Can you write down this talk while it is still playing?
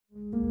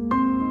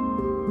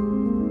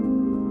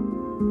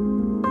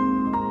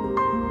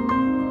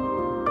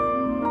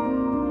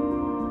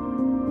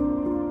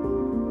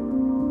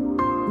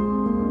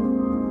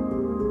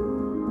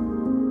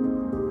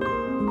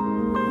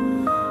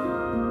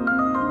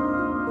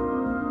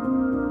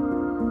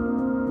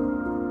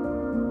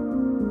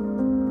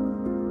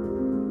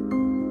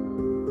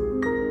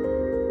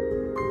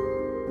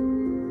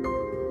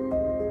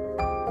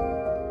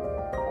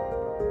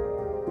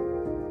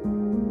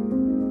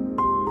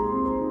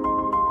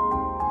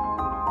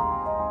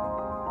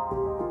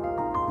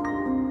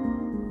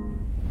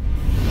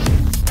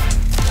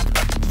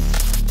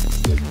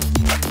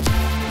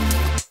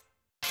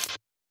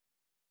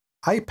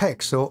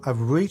Apexel have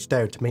reached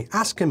out to me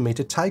asking me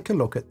to take a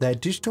look at their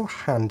digital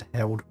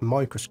handheld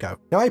microscope.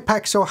 Now,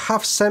 Apexel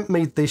have sent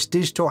me this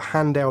digital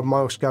handheld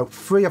microscope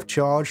free of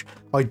charge.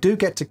 I do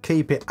get to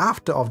keep it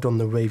after I've done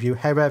the review,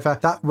 however,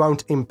 that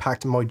won't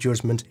impact my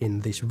judgment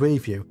in this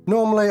review.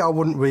 Normally I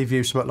wouldn't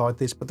review something like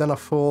this, but then I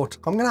thought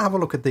I'm going to have a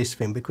look at this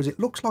thing because it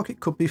looks like it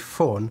could be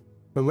fun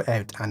when we're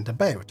out and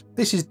about.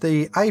 This is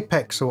the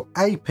Apexel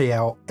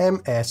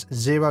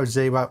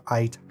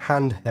APL-MS008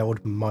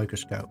 handheld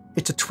microscope.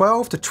 It's a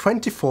 12 to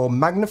 24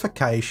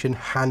 magnification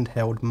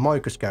handheld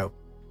microscope.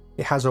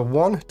 It has a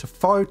 1 to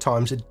 5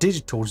 times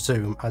digital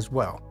zoom as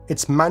well.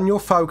 It's manual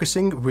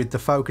focusing with the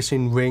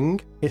focusing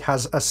ring. It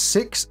has a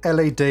 6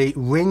 LED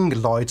ring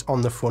light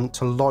on the front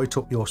to light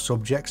up your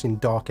subjects in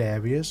dark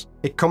areas.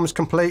 It comes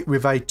complete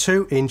with a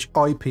 2-inch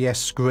IPS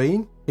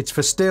screen. It's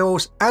for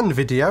stills and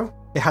video.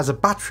 It has a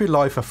battery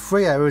life of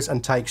 3 hours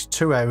and takes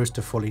 2 hours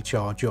to fully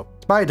charge up.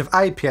 It's made of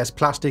ABS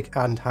plastic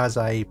and has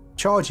a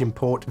charging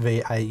port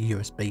via a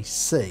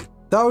USB-C.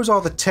 Those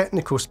are the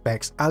technical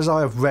specs as I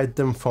have read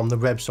them from the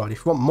website. If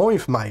you want more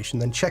information,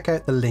 then check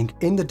out the link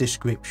in the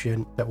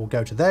description that will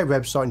go to their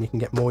website and you can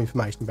get more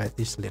information about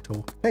this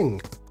little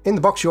thing. In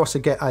the box you also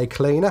get a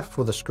cleaner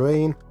for the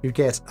screen, you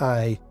get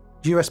a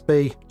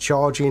USB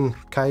charging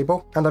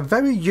cable and a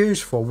very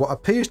useful, what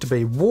appears to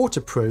be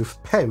waterproof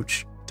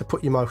pouch to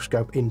put your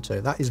microscope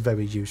into. That is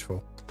very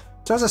useful.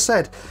 So as I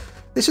said,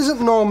 this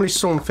isn't normally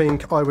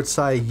something I would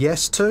say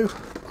yes to.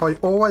 I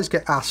always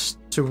get asked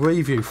to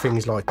review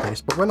things like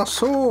this, but when I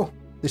saw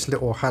this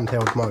little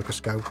handheld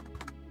microscope,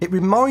 it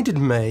reminded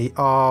me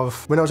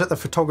of when I was at the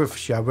photography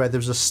show where there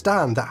was a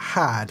stand that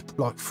had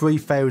like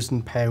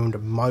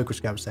 £3,000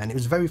 microscopes there, and it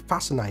was very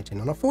fascinating.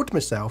 And I thought to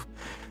myself,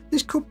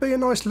 this could be a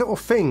nice little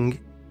thing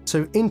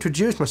to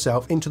introduce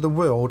myself into the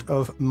world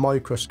of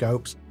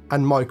microscopes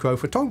and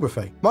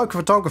microphotography.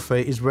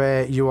 Microphotography is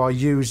where you are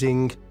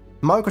using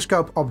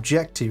microscope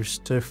objectives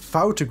to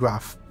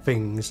photograph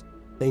things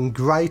in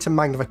greater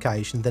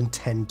magnification than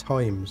 10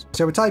 times.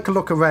 So we take a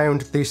look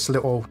around this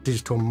little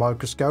digital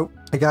microscope.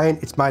 Again,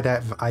 it's made out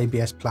of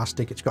ABS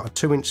plastic. It's got a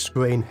 2-inch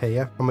screen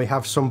here, and we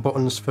have some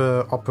buttons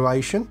for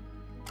operation.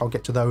 I'll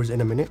get to those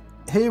in a minute.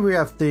 Here we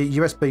have the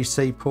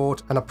USB-C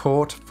port and a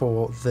port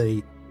for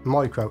the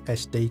micro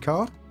SD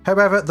card.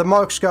 However, the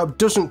microscope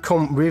doesn't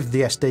come with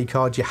the SD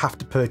card. You have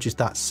to purchase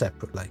that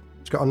separately.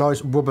 It's got a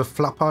nice rubber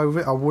flap over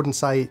it. I wouldn't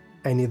say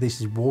any of this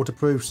is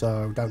waterproof,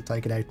 so don't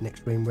take it out in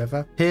extreme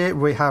weather. Here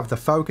we have the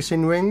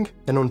focusing ring,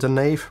 and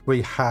underneath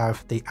we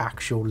have the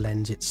actual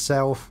lens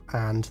itself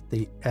and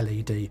the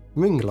LED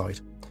ring light.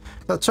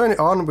 So turn it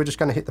on, we're just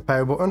going to hit the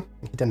power button,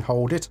 you then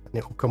hold it and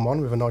it will come on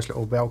with a nice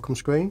little welcome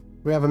screen.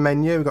 We have a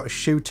menu, we've got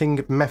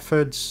shooting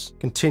methods,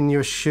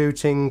 continuous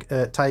shooting,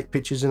 take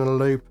pictures in a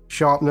loop,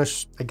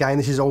 sharpness. Again,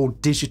 this is all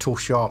digital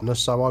sharpness,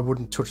 so I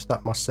wouldn't touch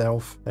that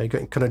myself. You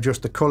can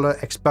adjust the colour,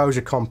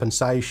 exposure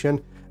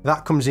compensation.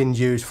 That comes in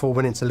useful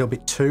when it's a little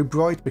bit too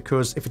bright,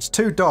 because if it's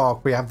too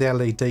dark, we have the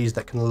LEDs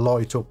that can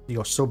light up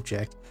your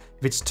subject.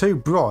 If it's too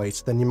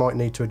bright, then you might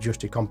need to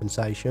adjust your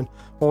compensation.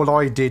 All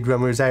I did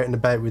when we was out and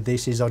about with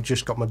this is I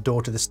just got my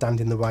daughter to stand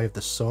in the way of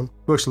the sun.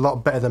 Works a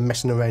lot better than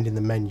messing around in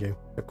the menu.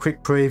 A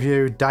quick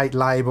preview, date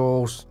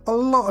labels, a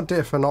lot of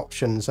different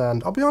options,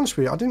 and I'll be honest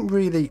with you, I didn't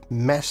really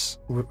mess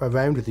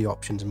around with the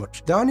options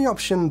much. The only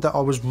option that I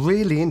was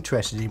really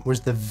interested in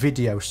was the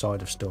video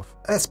side of stuff.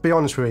 Let's be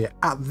honest with you,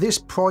 at this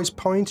price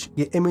point,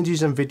 your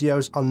images and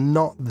videos are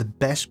not the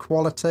best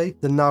quality.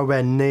 They're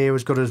nowhere near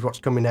as good as what's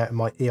coming out of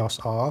my EOS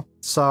R.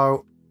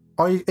 So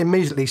I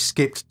immediately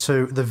skipped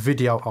to the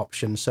video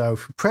option. So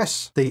if you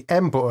press the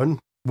M button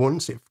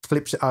once, it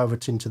flips it over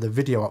into the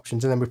video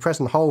options, and then we press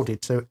and hold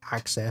it to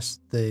access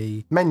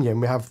the menu. And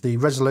we have the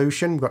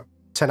resolution, we've got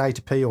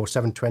 1080p or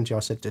 720, I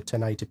set to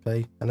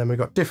 1080p. And then we've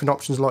got different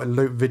options like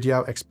loop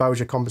video,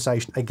 exposure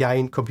compensation.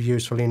 Again, could be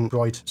useful in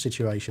bright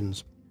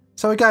situations.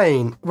 So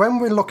again, when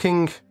we're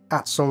looking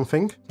at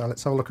something, so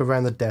let's have a look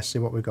around the desk, see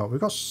what we've got. We've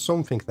got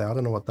something there, I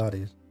don't know what that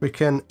is. We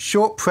can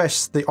short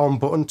press the on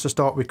button to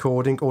start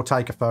recording or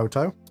take a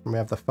photo. And we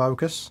have the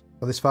focus.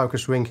 So this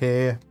focus ring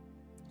here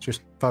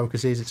just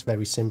focuses. It's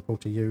very simple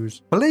to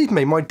use. Believe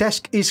me, my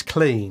desk is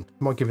clean.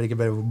 I might give it a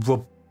bit of a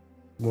rub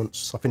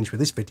once I finish with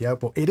this video,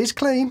 but it is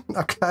clean,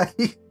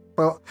 okay?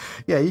 Well,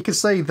 yeah, you can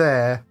see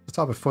there the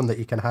type of fun that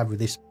you can have with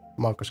this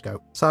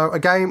microscope. So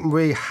again,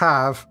 we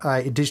have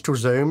a digital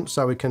zoom,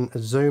 so we can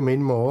zoom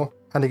in more.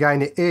 And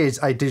again, it is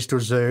a digital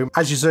zoom.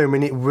 As you zoom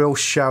in, it will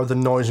show the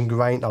noise and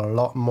grain a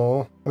lot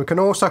more. And we can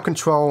also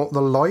control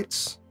the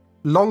lights.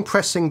 Long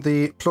pressing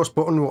the plus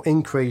button will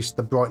increase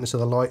the brightness of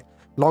the light.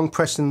 Long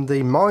pressing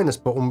the minus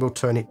button will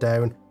turn it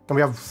down. And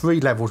we have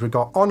 3 levels. We've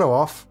got on or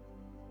off,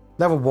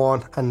 level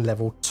 1 and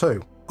level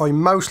 2. I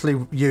mostly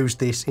used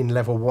this in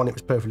level 1. It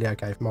was perfectly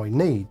okay for my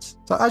needs.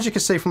 So as you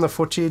can see from the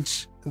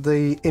footage,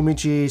 the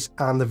images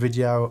and the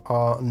video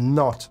are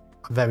not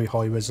very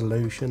high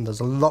resolution.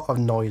 There's a lot of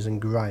noise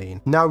and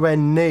grain, nowhere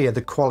near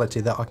the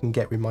quality that I can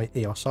get with my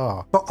EOS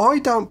R. But I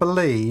don't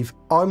believe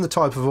I'm the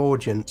type of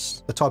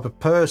audience, the type of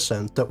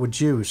person that would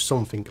use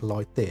something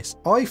like this.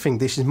 I think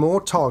this is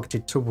more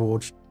targeted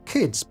towards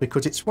kids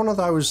because it's one of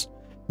those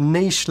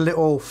niche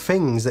little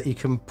things that you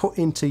can put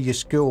into your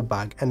school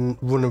bag and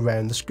run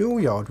around the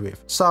schoolyard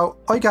with. So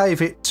I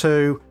gave it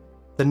to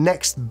the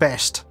next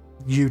best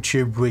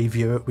YouTube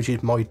reviewer, which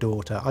is my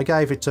daughter. I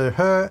gave it to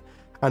her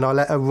and I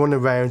let her run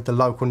around the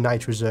local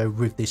nature reserve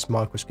with this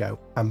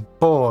microscope, and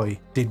boy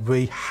did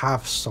we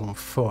have some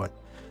fun.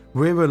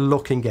 We were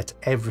looking at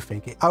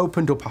everything. It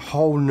opened up a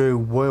whole new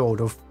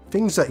world of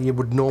things that you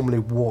would normally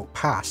walk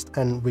past,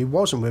 and we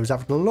was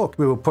having a look.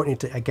 We were putting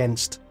it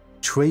against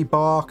tree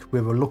bark,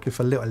 we were looking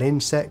for little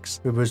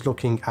insects, we was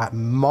looking at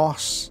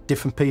moss,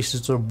 different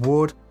pieces of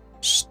wood,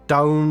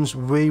 stones.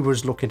 We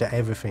was looking at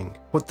everything.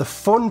 But the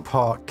fun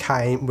part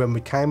came when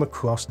we came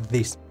across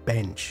this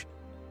bench.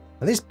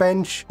 And this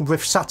bench,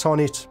 we've sat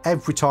on it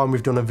every time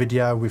we've done a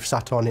video. We've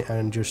sat on it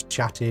and just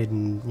chatted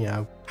and, you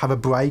know, have a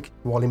break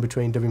while in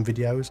between doing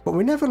videos. But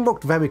we never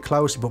looked very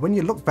closely. But when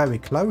you look very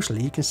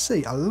closely, you can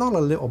see a lot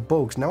of little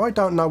bugs. Now, I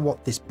don't know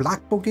what this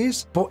black bug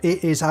is, but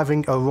it is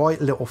having a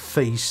right little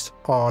feast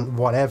on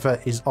whatever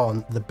is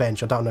on the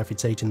bench. I don't know if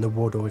it's eating the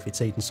wood or if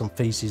it's eating some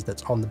feces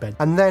that's on the bench.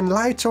 And then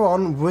later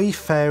on, we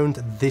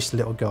found this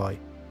little guy.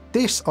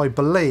 This, I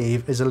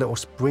believe, is a little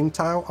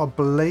springtail. I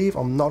believe.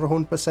 I'm not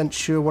 100%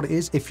 sure what it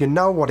is. If you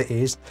know what it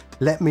is,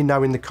 let me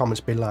know in the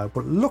comments below.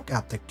 But look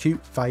at the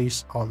cute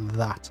face on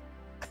that.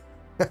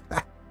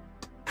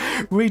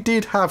 We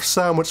did have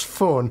so much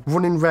fun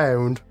running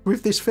around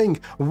with this thing.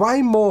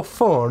 Way more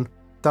fun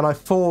than I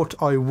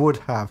thought I would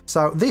have.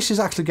 So this is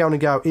actually going to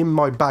go in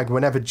my bag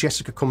whenever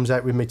Jessica comes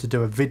out with me to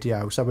do a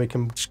video, so we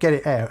can just get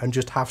it out and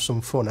just have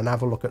some fun and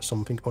have a look at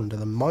something under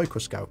the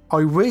microscope.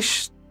 I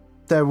wish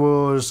there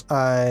was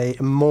a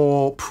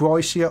more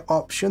pricier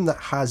option that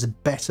has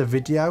better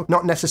video,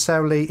 not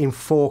necessarily in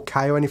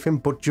 4K or anything,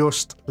 but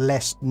just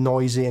less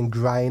noisy and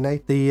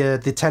grainy. The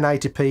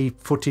 1080p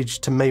footage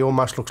to me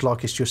almost looks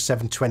like it's just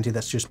 720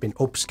 that's just been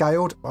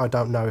upscaled. I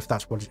don't know if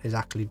that's what it is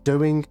actually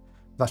doing.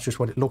 That's just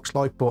what it looks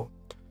like, but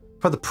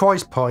for the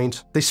price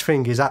point, this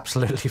thing is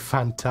absolutely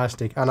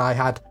fantastic, and I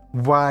had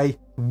way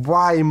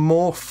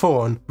more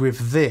fun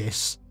with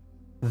this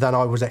than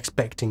I was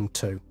expecting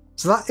to.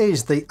 So that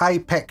is the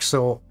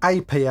Apexel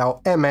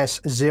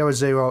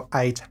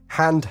APL-MS008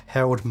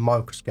 handheld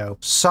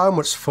microscope. So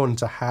much fun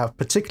to have,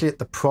 particularly at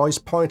the price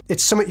point.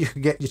 It's something you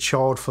could get your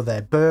child for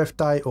their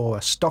birthday or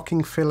a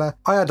stocking filler.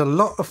 I had a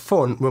lot of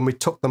fun when we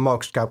took the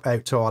microscope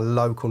out to our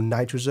local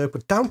nature reserve,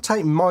 but don't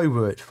take my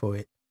word for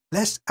it.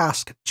 Let's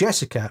ask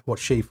Jessica what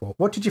she thought.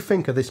 What did you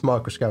think of this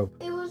microscope?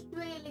 It was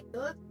really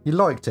good. You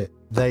liked it?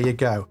 There you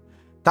go.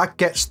 That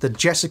gets the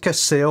Jessica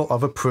seal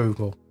of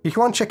approval. If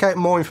you want to check out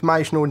more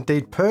information or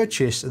indeed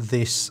purchase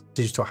this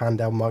digital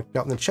handheld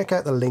microscope, then check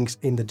out the links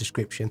in the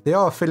description. They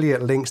are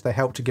affiliate links. They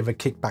help to give a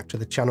kickback to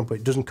the channel, but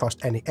it doesn't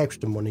cost any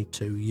extra money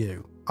to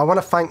you. I want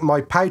to thank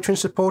my Patreon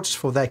supporters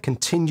for their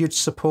continued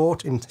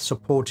support in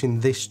supporting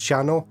this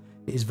channel.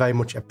 It is very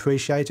much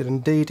appreciated.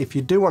 Indeed, if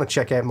you do want to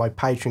check out my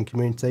Patreon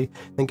community,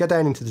 then go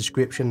down into the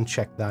description and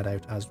check that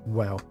out as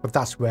well. But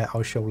that's where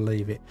I shall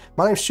leave it.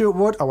 My name's Stewart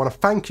Wood. I want to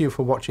thank you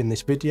for watching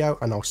this video,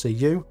 and I'll see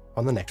you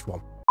on the next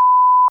one.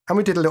 And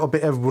we did a little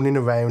bit of running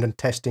around and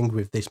testing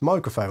with this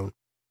microphone.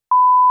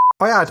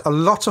 I had a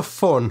lot of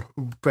fun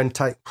when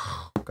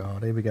oh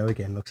God, here we go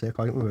again. Look, see, I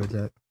can't get my words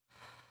out.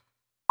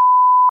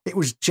 It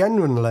was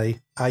genuinely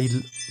a...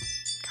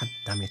 God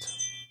damn it.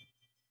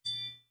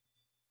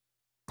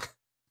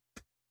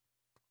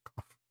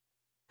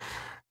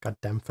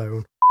 Goddamn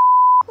phone.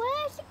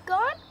 Where's it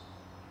gone?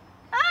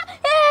 Ah,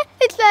 yeah,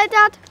 it's there,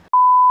 Dad.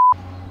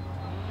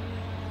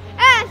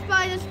 Ah,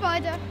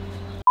 spider.